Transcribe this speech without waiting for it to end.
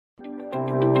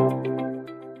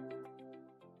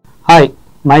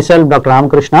myself Dr.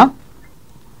 Ramakrishna.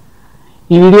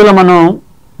 ఈ వీడియోలో మనం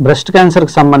బ్రెస్ట్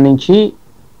క్యాన్సర్కి సంబంధించి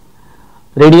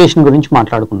రేడియేషన్ గురించి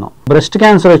మాట్లాడుకుందాం. బ్రెస్ట్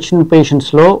క్యాన్సర్ వచ్చిన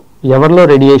పేషెంట్స్లో ఎవరిలో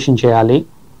రేడియేషన్ చేయాలి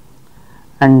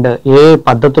అండ్ ఏ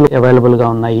పద్ధతులు అవైలబుల్గా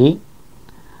ఉన్నాయి,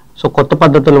 సో కొత్త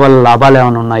పద్ధతుల వల్ల లాభాలు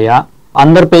ఏమైనా ఉన్నాయా,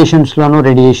 అందరు పేషెంట్స్లోనూ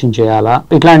రేడియేషన్ చేయాలా,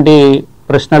 ఇట్లాంటి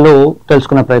ప్రశ్నలు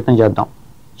తెలుసుకునే ప్రయత్నం చేద్దాం.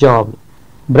 జవాబులు.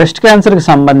 బ్రెస్ట్ క్యాన్సర్కి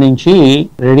సంబంధించి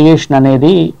రేడియేషన్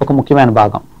అనేది ఒక ముఖ్యమైన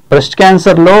భాగం. బ్రెస్ట్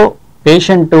క్యాన్సర్లో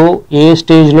పేషెంట్ ఏ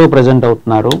స్టేజ్లో ప్రజెంట్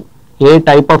అవుతున్నారు, ఏ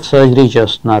టైప్ ఆఫ్ సర్జరీ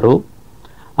చేస్తున్నారు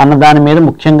అన్న దాని మీద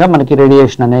ముఖ్యంగా మనకి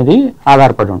రేడియేషన్ అనేది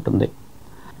ఆధారపడి ఉంటుంది.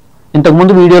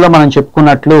 ఇంతకుముందు వీడియోలో మనం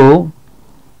చెప్పుకున్నట్లు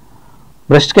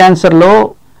breast క్యాన్సర్లో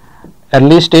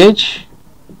early stage,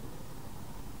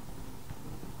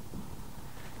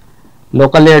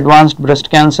 locally advanced breast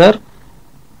cancer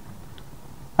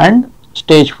and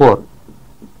stage 4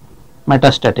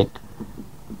 metastatic.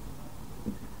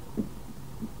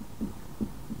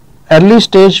 Early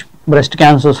stage breast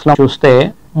క్యాన్సర్స్లో చూస్తే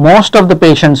మోస్ట్ ఆఫ్ ద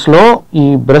పేషెంట్స్లో ఈ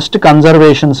బ్రెస్ట్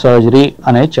కన్జర్వేషన్ సర్జరీ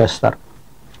అనేది చేస్తారు.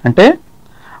 అంటే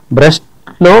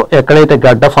బ్రెస్ట్లో ఎక్కడైతే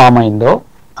గడ్డ ఫామ్ అయిందో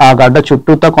ఆ గడ్డ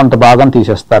చుట్టూతో కొంత భాగం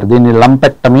తీసేస్తారు. దీన్ని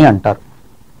లంపెక్టమీ అంటారు.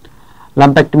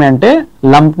 లంపెక్టమీ అంటే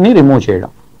లంప్ని రిమూవ్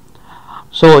చేయడం.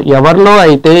 సో ఎవరిలో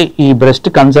అయితే ఈ బ్రెస్ట్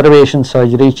కన్జర్వేషన్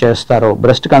సర్జరీ చేస్తారో,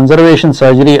 బ్రెస్ట్ కన్జర్వేషన్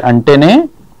సర్జరీ అంటేనే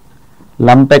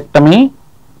లంపెక్టమీ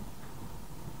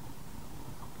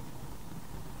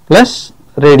ప్లస్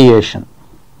రేడియేషన్.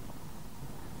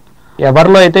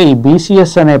 ఎవరిలో అయితే ఈ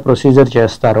BCS అనే ప్రొసీజర్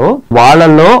చేస్తారో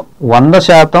వాళ్ళలో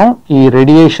 100% ఈ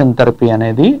రేడియేషన్ థెరపీ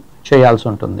అనేది చేయాల్సి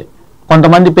ఉంటుంది.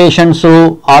 కొంతమంది పేషెంట్స్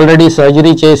ఆల్రెడీ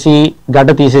సర్జరీ చేసి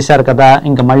గడ్డ తీసేశారు కదా,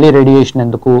 ఇంకా మళ్ళీ రేడియేషన్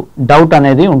ఎందుకు, డౌట్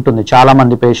అనేది ఉంటుంది. చాలా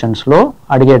మంది పేషెంట్స్లో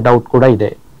అడిగే డౌట్ కూడా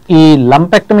ఇదే. ఈ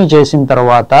లంపెక్టమీ చేసిన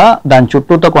తర్వాత దాని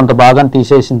చుట్టూతో కొంత భాగం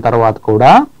తీసేసిన తర్వాత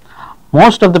కూడా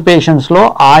మోస్ట్ ఆఫ్ ద పేషెంట్స్లో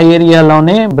ఆ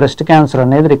ఏరియాలోనే బ్రెస్ట్ క్యాన్సర్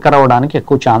అనేది రికవర్ అవ్వడానికి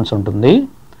ఎక్కువ ఛాన్స్ ఉంటుంది.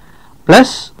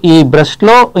 ప్లస్ ఈ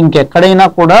బ్రెస్ట్లో ఇంకెక్కడైనా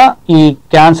కూడా ఈ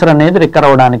క్యాన్సర్ అనేది రికవర్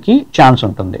అవ్వడానికి ఛాన్స్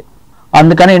ఉంటుంది.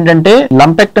 అందుకని ఏంటంటే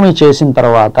లంపెక్టమీ చేసిన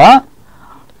తర్వాత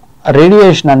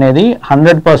రేడియేషన్ అనేది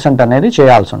 100% అనేది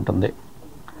చేయాల్సి ఉంటుంది.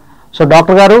 సో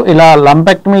డాక్టర్ గారు ఇలా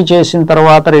లంపెక్టమీ చేసిన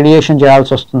తర్వాత రేడియేషన్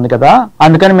చేయాల్సి వస్తుంది కదా,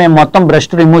 అందుకని మేము మొత్తం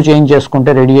బ్రెస్ట్ రిమూవ్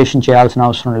చేసుకుంటే రేడియేషన్ చేయాల్సిన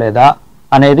అవసరం లేదా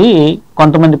అనేది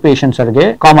కొంతమంది పేషెంట్స్ అడిగే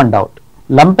కామన్ డౌట్.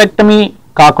 లంపెక్టమీ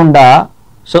కాకుండా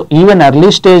సో ఈవెన్ ఎర్లీ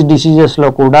స్టేజ్ డిసీజెస్లో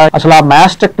కూడా అసలు ఆ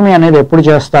మాస్టెక్టమీ అనేది ఎప్పుడు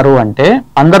చేస్తారు అంటే,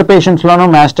 అందరు పేషెంట్స్లోనూ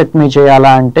మాస్టెక్టమీ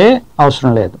చేయాలా అంటే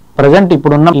అవసరం లేదు. ప్రజెంట్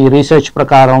ఇప్పుడున్న ఈ రీసెర్చ్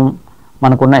ప్రకారం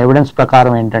మనకున్న ఎవిడెన్స్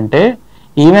ప్రకారం ఏంటంటే,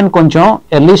 ఈవెన్ కొంచెం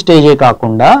ఎర్లీ స్టేజే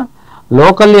కాకుండా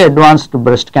లోకల్లీ అడ్వాన్స్డ్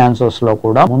బ్రెస్ట్ క్యాన్సర్స్లో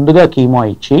కూడా ముందుగా కీమో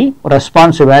ఇచ్చి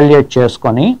రెస్పాన్స్ ఎవాల్యుయేట్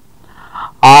చేసుకొని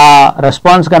ఆ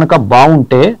రెస్పాన్స్ కనుక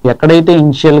బాగుంటే ఎక్కడైతే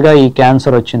ఇనిషియల్గా ఈ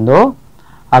క్యాన్సర్ వచ్చిందో,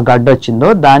 ఆ గడ్డ వచ్చిందో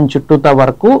దాని చుట్టూతా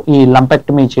వరకు ఈ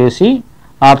లంపెక్టమీ చేసి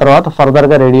ఆ తర్వాత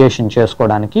ఫర్దర్గా రేడియేషన్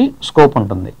చేసుకోవడానికి స్కోప్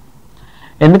ఉంటుంది.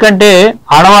 ఎందుకంటే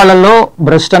ఆడవాళ్ళలో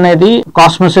బ్రెస్ట్ అనేది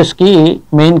కాస్మెసిస్కి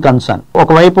మెయిన్ కన్సర్న్.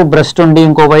 ఒకవైపు బ్రెస్ట్ ఉండి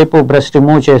ఇంకోవైపు బ్రెస్ట్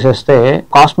రిమూవ్ చేసేస్తే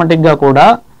కాస్మెటిక్గా కూడా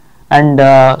అండ్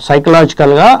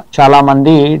సైకలాజికల్గా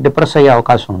చాలామంది డిప్రెస్ అయ్యే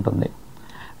అవకాశం ఉంటుంది.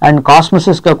 అండ్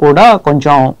కాస్మెసిస్గా కూడా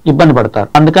కొంచెం ఇబ్బంది పడతారు.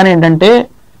 అందుకని ఏంటంటే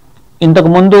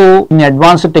ఇంతకుముందు ఇన్ని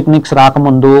అడ్వాన్స్డ్ టెక్నిక్స్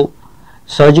రాకముందు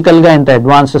సర్జికల్గా ఇంత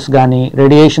అడ్వాన్సెస్ కానీ,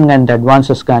 రేడియేషన్గా ఇంత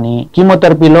అడ్వాన్సెస్ కానీ,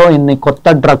 కీమోథెరపీలో ఇన్ని కొత్త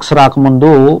డ్రగ్స్ రాకముందు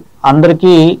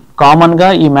అందరికీ కామన్గా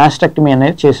ఈ మాస్టెక్టమీ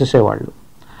అనేది చేసేసేవాళ్ళు.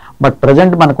 బట్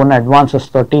ప్రజెంట్ మనకున్న అడ్వాన్సెస్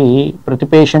తోటి ప్రతి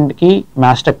పేషెంట్కి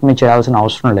మాస్టెక్టమీ చేయాల్సిన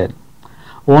అవసరం లేదు.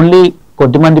 ఓన్లీ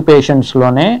కొద్దిమంది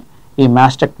పేషెంట్స్లోనే ఈ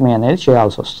మాస్టెక్టమీ అనేది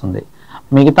చేయాల్సి వస్తుంది.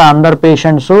 మిగతా అందరు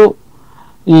పేషెంట్స్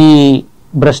ఈ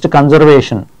బ్రెస్ట్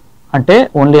కన్జర్వేషన్ అంటే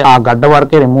ఓన్లీ ఆ గడ్డ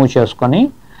వరకే రిమూవ్ చేసుకొని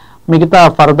మిగతా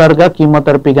ఫర్దర్గా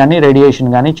కీమోథెరపీ కానీ రేడియేషన్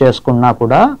కానీ చేసుకున్నా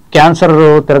కూడా క్యాన్సర్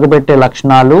తిరగబెట్టే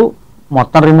లక్షణాలు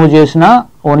మొత్తం రిమూవ్ చేసినా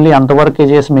ఓన్లీ అంతవరకే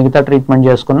చేసి మిగతా ట్రీట్మెంట్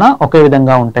చేసుకున్నా ఒకే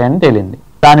విధంగా ఉంటాయని తేలింది.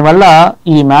 దానివల్ల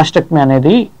ఈ మాస్టెక్టమీ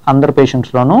అనేది అందరు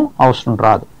పేషెంట్స్లోనూ అవసరం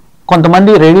రాదు.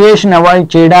 కొంతమంది రేడియేషన్ అవాయిడ్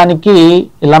చేయడానికి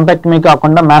లంపెక్టమీ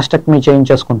కాకుండా మాస్టెక్టమీ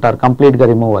చేయించేసుకుంటారు, కంప్లీట్గా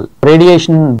రిమూవల్,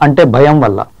 రేడియేషన్ అంటే భయం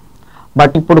వల్ల.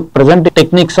 బట్ ఇప్పుడు ప్రజెంట్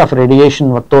టెక్నిక్స్ ఆఫ్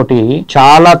రేడియేషన్ తోటి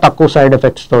చాలా తక్కువ సైడ్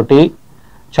ఎఫెక్ట్స్ తోటి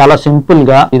చాలా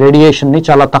సింపుల్గా ఈ రేడియేషన్ని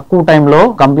చాలా తక్కువ టైంలో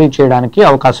కంప్లీట్ చేయడానికి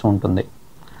అవకాశం ఉంటుంది.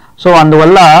 సో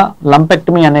అందువల్ల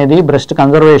లంపెక్టమీ అనేది, బ్రెస్ట్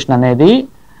కన్జర్వేషన్ అనేది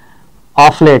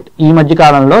ఆఫ్ లేట్ ఈ మధ్య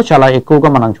కాలంలో చాలా ఎక్కువగా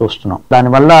మనం చూస్తున్నాం.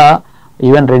 దానివల్ల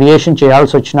ఈవెన్ రేడియేషన్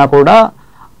చేయాల్సి వచ్చినా కూడా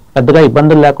పెద్దగా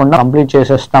ఇబ్బందులు లేకుండా కంప్లీట్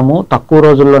చేసేస్తాము తక్కువ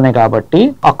రోజుల్లోనే. కాబట్టి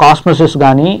ఆ కాస్మెసిస్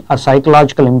కానీ, ఆ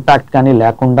సైకలాజికల్ ఇంపాక్ట్ కానీ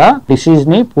లేకుండా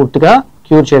డిసీజ్ని పూర్తిగా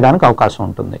క్యూర్ చేయడానికి అవకాశం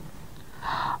ఉంటుంది.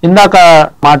 ఇందాక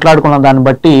మాట్లాడుకున్న దాన్ని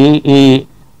బట్టి ఈ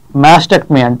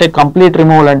మాస్టెక్టమీ అంటే కంప్లీట్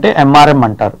రిమూవల్ అంటే ఎంఆర్ఎం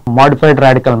అంటారు, మోడిఫైడ్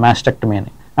రాడికల్ మాస్టెక్టమీ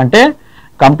అని. అంటే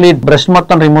కంప్లీట్ బ్రెస్ట్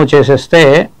మొత్తం రిమూవ్ చేసేస్తే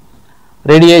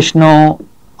రేడియేషన్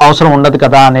అవసరం ఉండదు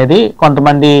కదా అనేది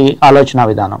కొంతమంది ఆలోచన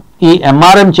విధానం. ఈ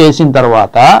ఎంఆర్ఎం చేసిన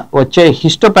తర్వాత వచ్చే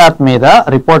హిస్టోపాత్ మీద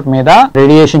రిపోర్ట్ మీద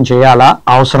రేడియేషన్ చేయాలా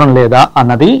అవసరం లేదా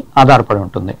అన్నది ఆధారపడి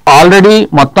ఉంటుంది. ఆల్రెడీ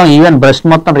మొత్తం ఈవెన్ బ్రెస్ట్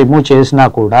మొత్తం రిమూవ్ చేసినా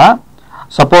కూడా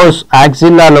సపోజ్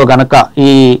యాక్సిల్లాలో గనక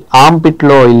ఈ ఆర్మ్ పిట్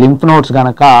లో ఈ లింఫ్ నోడ్స్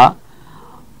గనక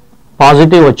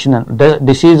పాజిటివ్ వచ్చిన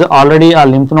డిసీజ్ ఆల్రెడీ ఆ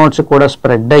లింఫ్ నోడ్స్ కూడా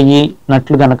స్ప్రెడ్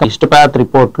అయ్యినట్లు గనక హిస్టోపాత్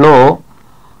రిపోర్ట్ లో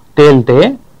తేలితే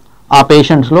ఆ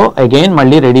పేషెంట్స్ లో అగైన్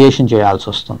మళ్ళీ రేడియేషన్ చేయాల్సి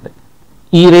వస్తుంది.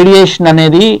 ఈ రేడియేషన్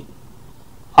అనేది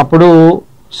అప్పుడు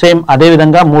సేమ్ అదే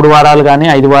విధంగా 3 వారాలు కానీ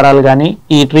 5 వారాలు కానీ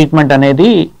ఈ ట్రీట్మెంట్ అనేది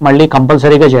మళ్ళీ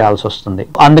కంపల్సరీగా చేయాల్సి వస్తుంది.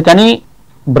 అందుకని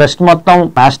బ్రెస్ట్ మొత్తం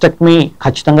మాస్టెక్టమీ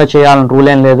ఖచ్చితంగా చేయాలని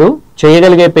రూల్ ఏం లేదు.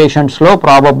 చేయగలిగే పేషెంట్స్ లో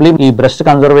ప్రాబబ్లీ ఈ బ్రెస్ట్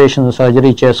కన్జర్వేషన్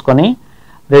సర్జరీ చేసుకొని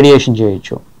రేడియేషన్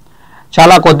చేయొచ్చు.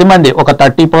 చాలా కొద్దిమంది ఒక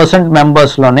 30%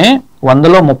 మెంబర్స్ లోనే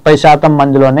 100లో 30%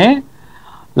 మందిలోనే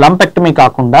లంపెక్టమీ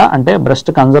కాకుండా అంటే బ్రెస్ట్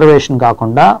కన్జర్వేషన్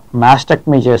కాకుండా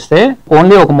మాస్టెక్టమీ చేస్తే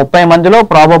ఓన్లీ ఒక 30 మందిలో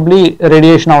ప్రాబబ్లీ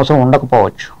రేడియేషన్ అవసరం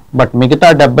ఉండకపోవచ్చు. బట్ మిగతా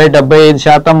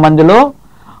 70-75% మందిలో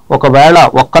ఒకవేళ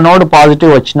ఒక్క నోడ్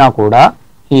పాజిటివ్ వచ్చినా కూడా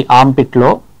ఈ ఆర్మ్ పిట్ లో,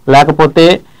 లేకపోతే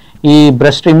ఈ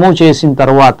బ్రెస్ట్ రిమూవ్ చేసిన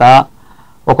తర్వాత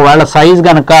ఒకవేళ సైజ్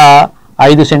గనక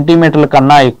 5 సెంటీమీటర్ల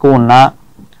కన్నా ఎక్కువ ఉన్నా,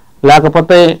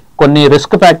 లేకపోతే కొన్ని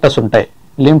రిస్క్ ఫ్యాక్టర్స్ ఉంటాయి,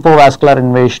 లింఫోవాస్కులర్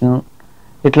ఇన్వేషన్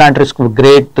ఇట్లాంటి రిస్క్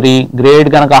గ్రేడ్ 3 గ్రేడ్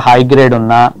కనుక హై గ్రేడ్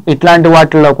ఉన్నా ఇట్లాంటి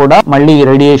వాటిల్లో కూడా మళ్ళీ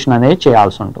రేడియేషన్ అనేది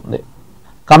చేయాల్సి ఉంటుంది.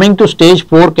 కమింగ్ టు స్టేజ్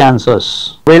 4 క్యాన్సర్స్,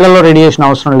 వీళ్ళలో రేడియేషన్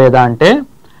అవసరం లేదా అంటే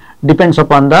డిపెండ్స్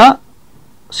అపాన్ ద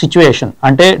సిచ్యువేషన్,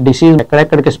 అంటే డిసీజ్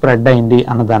ఎక్కడెక్కడికి స్ప్రెడ్ అయింది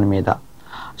అన్న దాని మీద.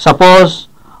 సపోజ్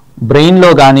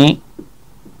బ్రెయిన్లో కానీ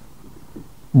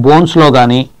బోన్స్లో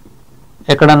కానీ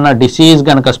ఎక్కడన్నా డిసీజ్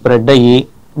కనుక స్ప్రెడ్ అయ్యి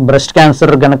బ్రెస్ట్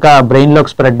క్యాన్సర్ కనుక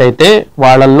బ్రెయిన్లోకి స్ప్రెడ్ అయితే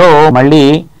వాళ్ళల్లో మళ్ళీ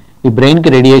ఈ బ్రెయిన్కి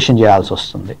రేడియేషన్ చేయాల్సి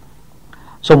వస్తుంది.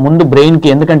 సో ముందు బ్రెయిన్కి,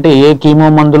 ఎందుకంటే ఏ కీమో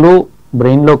మందులు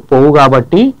బ్రెయిన్లోకి పోవు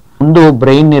కాబట్టి ముందు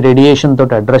బ్రెయిన్ని రేడియేషన్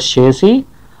తోటి అడ్రస్ చేసి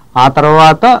ఆ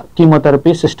తర్వాత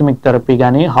కీమోథెరపీ, సిస్టమిక్ థెరపీ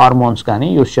కానీ హార్మోన్స్ కానీ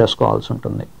యూజ్ చేసుకోవాల్సి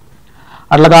ఉంటుంది.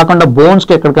 అట్లా కాకుండా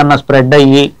బోన్స్కి ఎక్కడికన్నా స్ప్రెడ్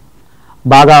అయ్యి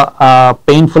బాగా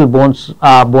పెయిన్ఫుల్ బోన్స్,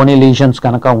 బోనీ లీజన్స్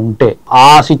కనుక ఉంటే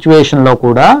ఆ సిచ్యువేషన్లో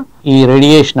కూడా ఈ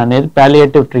రేడియేషన్ అనేది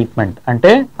పాలియేటివ్ ట్రీట్మెంట్,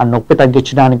 అంటే ఆ నొప్పి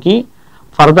తగ్గించడానికి,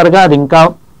 ఫర్దర్గా అది ఇంకా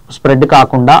స్ప్రెడ్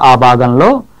కాకుండా ఆ భాగంలో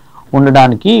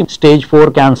ఉండడానికి స్టేజ్ 4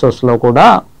 క్యాన్సర్స్లో కూడా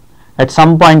at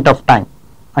some point of time,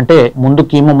 అంటే ముందు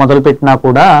కీమో మొదలుపెట్టినా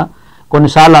కూడా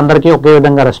కొన్నిసార్లు అందరికీ ఒకే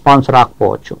విధంగా రెస్పాన్స్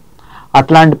రాకపోవచ్చు.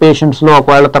 అట్లాంటి పేషెంట్స్లో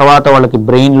ఒకవేళ తర్వాత వాళ్ళకి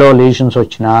బ్రెయిన్లో లీషన్స్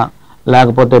వచ్చినా,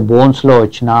 లేకపోతే బోన్స్లో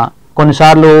వచ్చినా,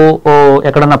 కొన్నిసార్లు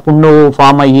ఎక్కడన్నా పుండు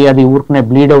ఫామ్ అయ్యి అది ఊరుకునే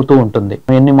బ్లీడ్ అవుతూ ఉంటుంది.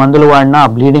 ఎన్ని మందులు వాడినా ఆ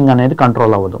బ్లీడింగ్ అనేది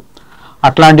కంట్రోల్ అవ్వదు.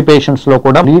 అట్లాంటి పేషెంట్స్లో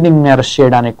కూడా బ్లీడింగ్ని అరెస్ట్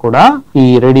చేయడానికి కూడా ఈ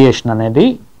రేడియేషన్ అనేది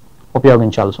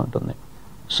ఉపయోగించాల్సి ఉంటుంది.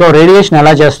 సో రేడియేషన్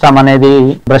ఎలా చేస్తామనేది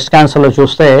బ్రెస్ట్ క్యాన్సర్లో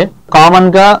చూస్తే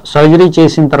కామన్గా సర్జరీ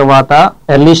చేసిన తర్వాత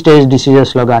ఎర్లీ స్టేజ్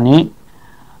డిసీజెస్లో కానీ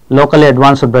లోకల్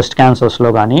అడ్వాన్స్డ్ బ్రెస్ట్ క్యాన్సర్స్లో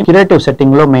కానీ క్యూరేటివ్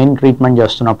సెట్టింగ్లో మెయిన్ ట్రీట్మెంట్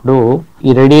చేస్తున్నప్పుడు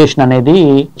ఈ రేడియేషన్ అనేది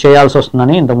చేయాల్సి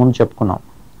వస్తుందని ఇంతకుముందు చెప్పుకున్నాం.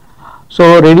 సో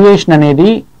రేడియేషన్ అనేది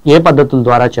ఏ పద్ధతుల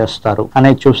ద్వారా చేస్తారు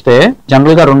అనేది చూస్తే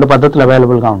జనరల్గా 2 పద్ధతులు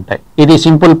అవైలబుల్గా ఉంటాయి. ఇది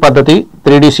సింపుల్ పద్ధతి,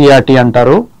 3D CRT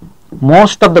అంటారు.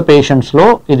 మోస్ట్ ఆఫ్ ద పేషెంట్స్లో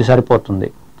ఇది సరిపోతుంది,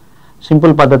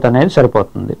 సింపుల్ పద్ధతి అనేది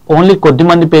సరిపోతుంది. ఓన్లీ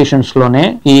కొద్దిమంది పేషెంట్స్లోనే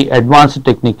ఈ అడ్వాన్స్డ్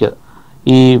టెక్నిక్,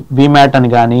 ఈ VMAT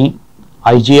అని కానీ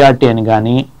IGRT అని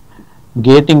కానీ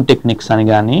గేటింగ్ టెక్నిక్స్ అని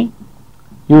కానీ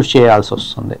యూజ్ చేయాల్సి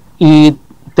వస్తుంది. ఈ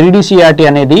 3D CRT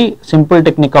అనేది simple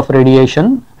technique of radiation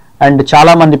and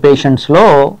చాలామంది పేషెంట్స్లో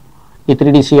ఈ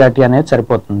 3D CRT అనేది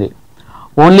సరిపోతుంది.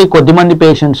 ఓన్లీ కొద్దిమంది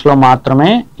పేషెంట్స్లో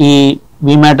మాత్రమే ఈ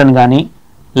VMAT అని కానీ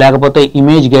లేకపోతే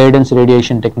ఇమేజ్ గైడెన్స్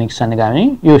రేడియేషన్ టెక్నిక్స్ అని కానీ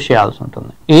యూజ్ చేయాల్సి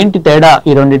ఉంటుంది. ఏంటి తేడా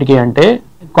ఈ రెండింటికి అంటే,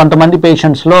 కొంతమంది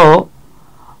పేషెంట్స్లో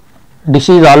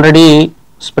డిసీజ్ ఆల్రెడీ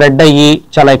స్ప్రెడ్ అయ్యి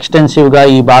చాలా ఎక్స్టెన్సివ్గా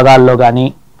ఈ భాగాల్లో కానీ,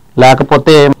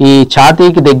 లేకపోతే ఈ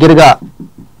ఛాతీకి దగ్గరగా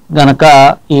గనక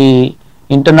ఈ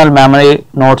ఇంటర్నల్ మెమరీ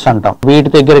నోట్స్ అంటాం, వీటి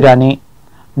దగ్గర కానీ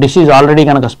డిసీజ్ ఆల్రెడీ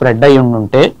కనుక స్ప్రెడ్ అయ్యి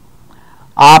ఉంటే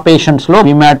ఆ పేషెంట్స్లో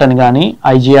VMAT అని కానీ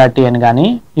IGRT అని కానీ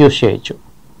యూజ్ చేయొచ్చు.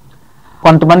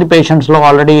 కొంతమంది పేషెంట్స్లో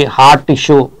ఆల్రెడీ హార్ట్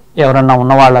ఇష్యూ ఎవరన్నా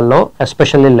ఉన్న వాళ్ళల్లో,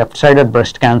 ఎస్పెషల్లీ లెఫ్ట్ సైడెడ్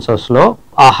బ్రెస్ట్ క్యాన్సర్స్లో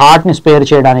ఆ హార్ట్ని స్పేర్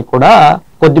చేయడానికి కూడా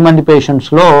కొద్దిమంది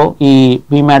పేషెంట్స్లో ఈ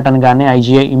VMAT అని కానీ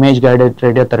ఇమేజ్ గైడెడ్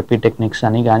రేడియోథెరపీ టెక్నిక్స్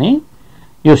అని కానీ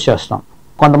యూజ్ చేస్తాం.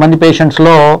 కొంతమంది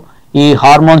పేషెంట్స్లో ఈ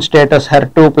హార్మోన్ స్టేటస్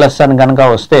HER2+ అని కనుక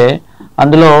వస్తే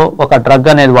అందులో ఒక డ్రగ్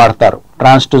అనేది వాడతారు,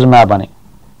 ట్రాన్స్టూజిమాబ్ అని.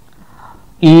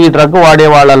 ఈ డ్రగ్ వాడే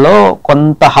వాళ్ళలో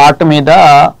కొంత హార్ట్ మీద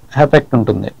ఎఫెక్ట్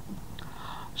ఉంటుంది.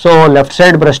 So left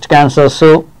side breast cancers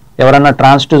ఎవరైనా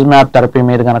ట్రాన్స్ట్యూజ్మాబ్ థెరపీ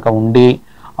మీద కనుక ఉండి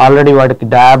ఆల్రెడీ వాడికి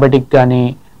డయాబెటిక్ కానీ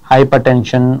hyper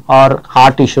tension are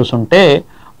heart issues ఉంటే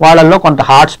వాళ్ళల్లో కొంత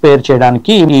హార్ట్ స్పేర్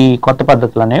చేయడానికి ఈ కొత్త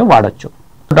పద్ధతులు అనేవి వాడచ్చు.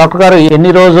 డాక్టర్ గారు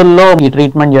ఎన్ని రోజుల్లో ఈ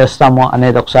ట్రీట్మెంట్ చేస్తాము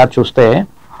అనేది ఒకసారి చూస్తే,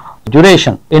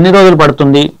 డ్యూరేషన్ ఎన్ని రోజులు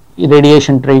పడుతుంది ఈ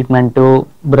రేడియేషన్ ట్రీట్మెంట్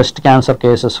బ్రెస్ట్ క్యాన్సర్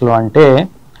కేసెస్లో అంటే,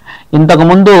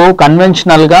 ఇంతకుముందు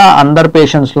కన్వెన్షనల్గా అందరు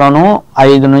పేషెంట్స్లోనూ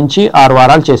 5 నుంచి 6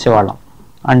 వారాలు చేసేవాళ్ళం.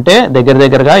 అంటే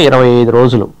దగ్గరగా 25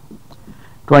 రోజులు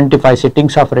 25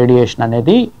 సిట్టింగ్స్ ఆఫ్ రేడియేషన్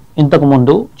అనేది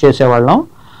ఇంతకుముందు చేసేవాళ్ళం.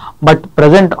 బట్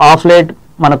ప్రజెంట్ ఆఫ్ లేట్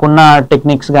మనకున్న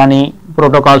టెక్నిక్స్ కానీ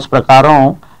ప్రోటోకాల్స్ ప్రకారం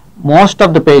మోస్ట్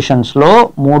ఆఫ్ ది పేషెంట్స్లో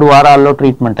 3 వారాల్లో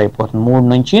ట్రీట్మెంట్ అయిపోతుంది, 3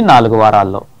 నుంచి 4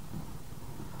 వారాల్లో.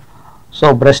 సో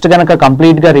బ్రెస్ట్ కనుక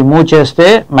కంప్లీట్గా రిమూవ్ చేస్తే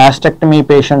మాస్టెక్టమీ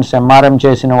పేషెంట్స్ ఎంఆర్ఎం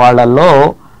చేసిన వాళ్ళల్లో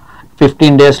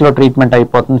 15 డేస్లో ట్రీట్మెంట్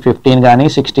అయిపోతుంది, 15 కానీ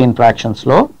 16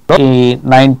 ఫ్రాక్షన్స్లో. ఈ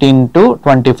 19 to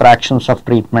 20 ఫ్రాక్షన్స్ ఆఫ్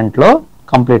ట్రీట్మెంట్లో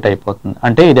కంప్లీట్ అయిపోతుంది.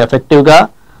 అంటే ఇది ఎఫెక్టివ్గా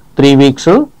 3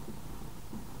 వీక్స్,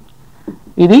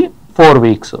 ఇది 4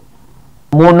 వీక్స్,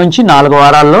 3 నుంచి 4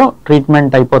 వారాల్లో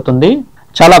ట్రీట్మెంట్ అయిపోతుంది.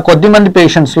 చాలా కొద్ది మంది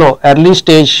పేషెంట్స్లో ఎర్లీ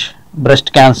స్టేజ్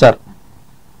బ్రెస్ట్ క్యాన్సర్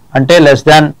అంటే లెస్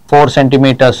దాన్ 4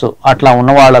 సెంటీమీటర్స్ అట్లా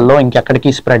ఉన్న వాళ్ళల్లో ఇంకెక్కడికి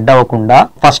స్ప్రెడ్ అవ్వకుండా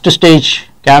ఫస్ట్ స్టేజ్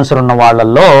క్యాన్సర్ ఉన్న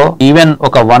వాళ్ళల్లో ఈవెన్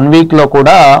ఒక 1 వీక్లో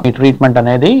కూడా ఈ ట్రీట్మెంట్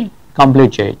అనేది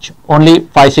కంప్లీట్ చేయొచ్చు, ఓన్లీ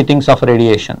 5 సిట్టింగ్స్ ఆఫ్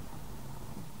రేడియేషన్.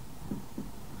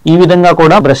 ఈ విధంగా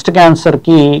కూడా బ్రెస్ట్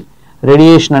క్యాన్సర్కి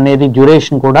రేడియేషన్ అనేది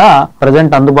డ్యూరేషన్ కూడా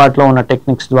ప్రజెంట్ అందుబాటులో ఉన్న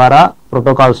టెక్నిక్స్ ద్వారా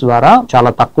ప్రోటోకాల్స్ ద్వారా చాలా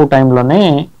తక్కువ టైంలోనే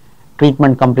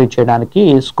ట్రీట్మెంట్ కంప్లీట్ చేయడానికి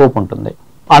స్కోప్ ఉంటుంది.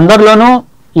 అందరిలోనూ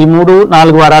ఈ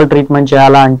 3-4 వారాలు ట్రీట్మెంట్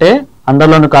చేయాలా అంటే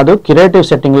అందరిలోనూ కాదు, క్యూరేటివ్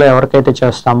సెట్టింగ్లో ఎవరికైతే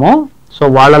చేస్తామో సో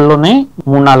వాళ్ళల్లోనే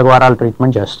 3-4 వారాలు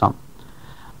ట్రీట్మెంట్ చేస్తాం.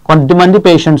 కొంతమంది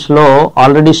పేషెంట్స్లో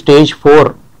ఆల్రెడీ స్టేజ్ 4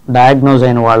 డయాగ్నోజ్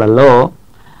అయిన వాళ్ళల్లో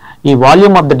ఈ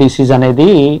వాల్యూమ్ ఆఫ్ ద డిసీజ్ అనేది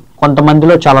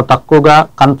కొంతమందిలో చాలా తక్కువగా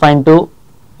కన్ఫైన్ టు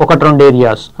 1-2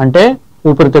 ఏరియాస్, అంటే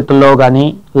ఊపిరితిత్తుల్లో కానీ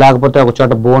లేకపోతే ఒక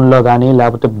చోట బోన్లో కానీ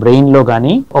లేకపోతే బ్రెయిన్లో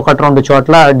కానీ 1-2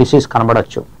 చోట్ల డిసీజ్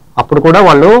కనబడచ్చు. అప్పుడు కూడా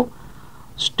వాళ్ళు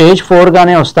స్టేజ్ 4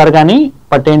 గానే వస్తారు, కానీ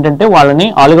బట్ ఏంటంటే వాళ్ళని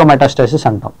ఆలిగోమెటాస్టాసిస్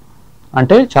అంటాం.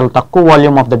 అంటే చాలా తక్కువ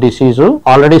volume of the disease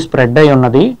already spread అయి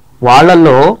ఉన్నది.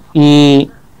 వాళ్ళల్లో ఈ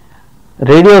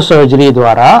రేడియో సర్జరీ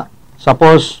ద్వారా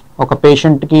సపోజ్ ఒక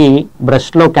పేషెంట్కి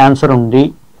బ్రెస్ట్లో క్యాన్సర్ ఉంది,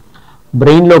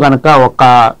 బ్రెయిన్లో కనుక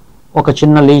ఒక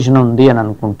చిన్న లీజన్ ఉంది అని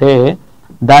అనుకుంటే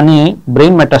దాన్ని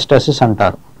బ్రెయిన్ మెటాస్టాసిస్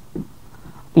అంటారు.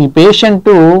 ఈ పేషెంట్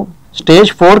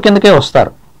స్టేజ్ 4 కిందకే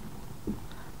వస్తారు,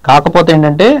 కాకపోతే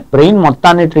ఏంటంటే బ్రెయిన్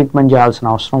మొత్తాన్ని ట్రీట్మెంట్ చేయాల్సిన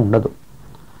అవసరం ఉండదు.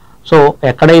 సో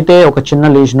ఎక్కడైతే ఒక చిన్న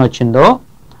లీజన్ వచ్చిందో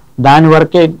దాని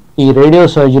వరకే ఈ రేడియో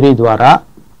సర్జరీ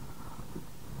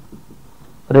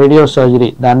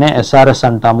దాన్నే ఎస్ఆర్ఎస్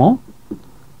అంటాము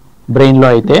బ్రెయిన్లో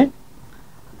అయితే.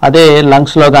 అదే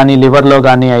లంగ్స్లో కానీ లివర్లో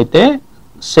కానీ అయితే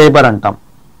సేబర్ అంటాం.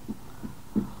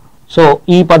 సో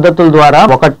ఈ పద్ధతుల ద్వారా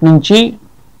 1 నుంచి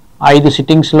 5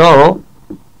 సిట్టింగ్స్లో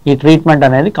ఈ ట్రీట్మెంట్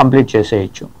అనేది కంప్లీట్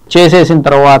చేసేసిన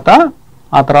తర్వాత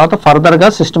ఫర్దర్గా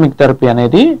సిస్టమిక్ థెరపీ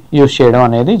అనేది యూజ్ చేయడం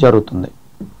అనేది జరుగుతుంది.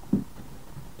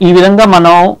 ఈ విధంగా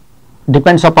మనం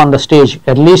depends upon the stage,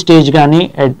 early stage కానీ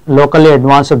లోకల్లీ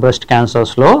అడ్వాన్స్డ్ బ్రెస్ట్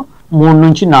క్యాన్సర్స్లో 3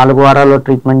 నుంచి 4 వారాల్లో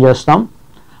ట్రీట్మెంట్ చేస్తాం.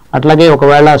 అట్లాగే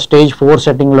ఒకవేళ స్టేజ్ 4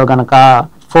 సెట్టింగ్లో కనుక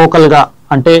ఫోకల్గా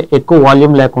అంటే ఎక్కువ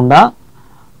వాల్యూమ్ లేకుండా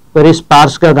వెరీ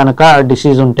స్పార్స్గా కనుక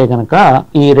డిసీజ్ ఉంటే కనుక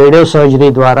ఈ రేడియో సర్జరీ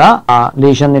ద్వారా ఆ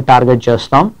లీషన్ని టార్గెట్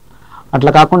చేస్తాం.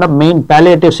 అట్లా కాకుండా మెయిన్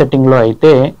పాలియేటివ్ సెట్టింగ్లో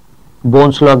అయితే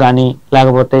బోన్స్లో కానీ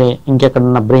లేకపోతే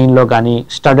ఇంకెక్కడన్నా బ్రెయిన్లో కానీ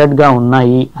స్టడెడ్గా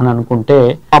ఉన్నాయి అని అనుకుంటే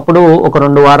అప్పుడు ఒక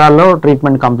 2 వారాల్లో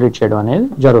ట్రీట్మెంట్ కంప్లీట్ చేయడం అనేది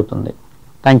జరుగుతుంది.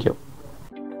 Thank you.